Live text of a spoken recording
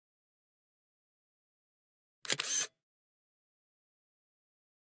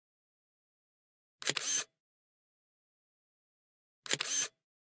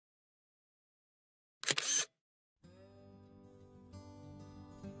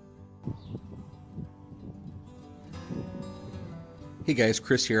Hey guys,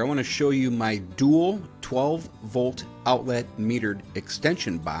 Chris here. I want to show you my dual 12 volt outlet metered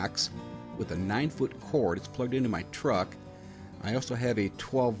extension box with a 9-foot cord. It's plugged into my truck. I also have a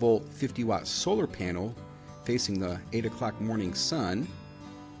 12 volt 50 watt solar panel facing the 8 o'clock morning sun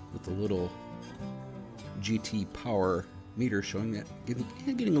with a little GT power meter showing that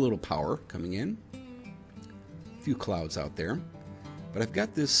getting a little power coming in. A few clouds out there. But I've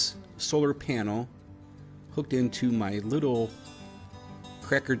got this solar panel hooked into my little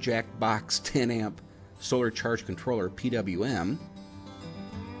Cracker Jack box 10 amp solar charge controller PWM,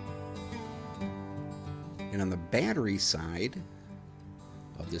 and on the battery side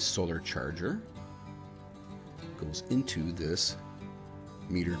of this solar charger goes into this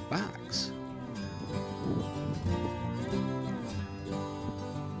metered box.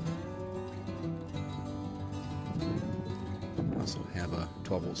 Also have a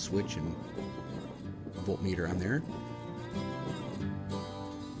 12 volt switch and voltmeter on there.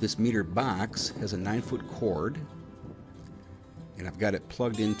 This meter box has a 9-foot cord, and I've got it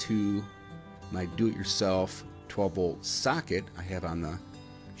plugged into my do-it-yourself 12 volt socket I have on the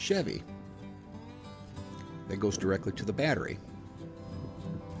Chevy. That goes directly to the battery.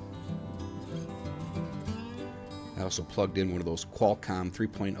 I also plugged in one of those Qualcomm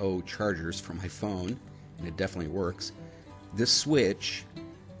 3.0 chargers from my phone, and it definitely works. This switch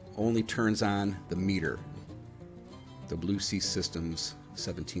only turns on the meter, the Blue Sea Systems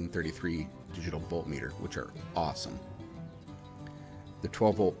 1733 digital voltmeter, which are awesome. The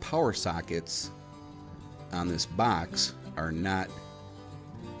 12 volt power sockets on this box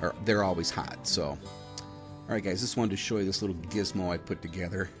they're always hot. So, alright guys, just wanted to show you this little gizmo I put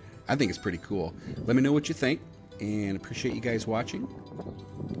together. I think it's pretty cool. Let me know what you think, and appreciate you guys watching.